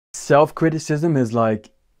Self-criticism is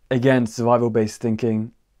like, again, survival-based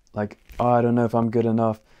thinking. Like, oh, I don't know if I'm good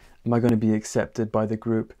enough. Am I going to be accepted by the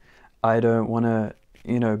group? I don't want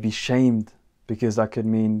to, be shamed because that could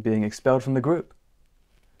mean being expelled from the group.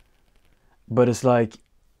 But it's like,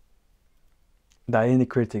 that inner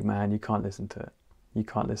critic, man, you can't listen to it. You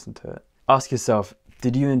can't listen to it. Ask yourself,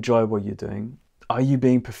 did you enjoy what you're doing? Are you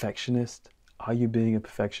being perfectionist? Are you being a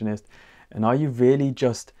perfectionist? And are you really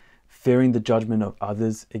just fearing the judgment of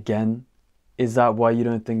others again? Is that why you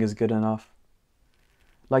don't think it's good enough?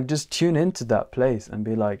 Like, just tune into that place and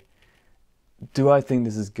be like, do I think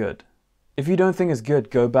this is good? If you don't think it's good,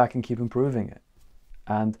 go back and keep improving it.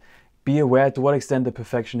 And be aware to what extent the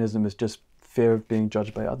perfectionism is just fear of being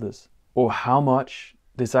judged by others. Or how much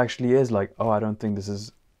this actually is like, oh, I don't think this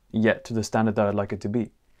is yet to the standard that I'd like it to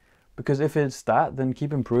be. Because if it's that, then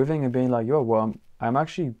keep improving and being like, yo, well, I'm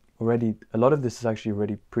actually already, a lot of this is actually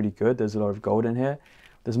already pretty good. There's a lot of gold in here.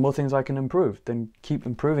 There's more things I can improve. Then keep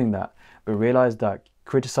improving that. But realize that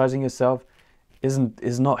criticizing yourself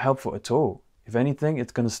is not helpful at all. If anything,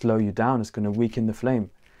 it's going to slow you down. It's going to weaken the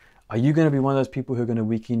flame. Are you going to be one of those people who are going to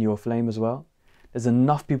weaken your flame as well? There's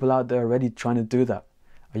enough people out there already trying to do that.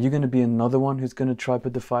 Are you going to be another one who's going to try to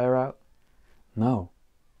put the fire out? No.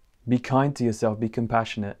 Be kind to yourself. Be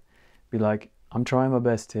compassionate. Be like, I'm trying my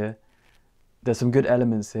best here. There's some good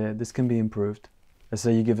elements here. This can be improved. Let's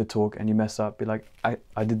say you give a talk and you mess up. Be like,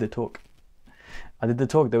 I did the talk. I did the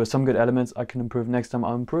talk. There were some good elements I can improve. Next time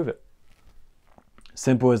I'll improve it.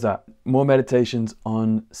 Simple as that. More meditations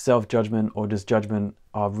on self-judgment or just judgment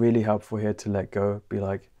are really helpful here to let go. Be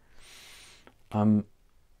like, I'm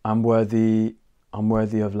worthy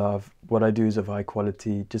of love. What I do is of high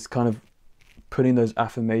quality. Just kind of putting those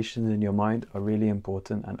affirmations in your mind are really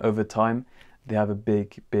important. And over time, they have a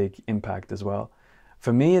big, big impact as well.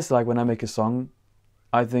 For me, it's like when I make a song,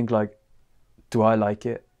 I think like, do I like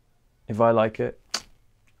it? If I like it,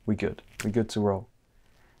 we're good. We're good to roll.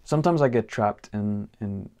 Sometimes I get trapped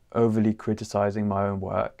in overly criticizing my own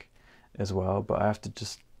work as well, but I have to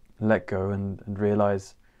just let go and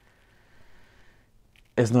realize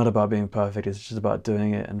it's not about being perfect. It's just about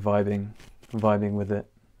doing it and vibing with it.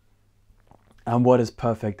 And what is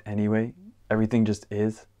perfect anyway? Everything just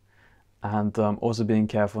is. And also being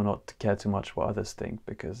careful not to care too much what others think,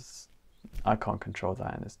 because I can't control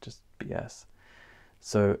that and it's just BS.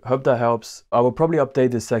 So hope that helps. I will probably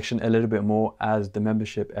update this section a little bit more as the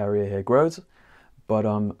membership area here grows. But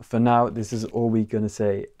for now, this is all we're going to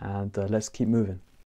say, and let's keep moving.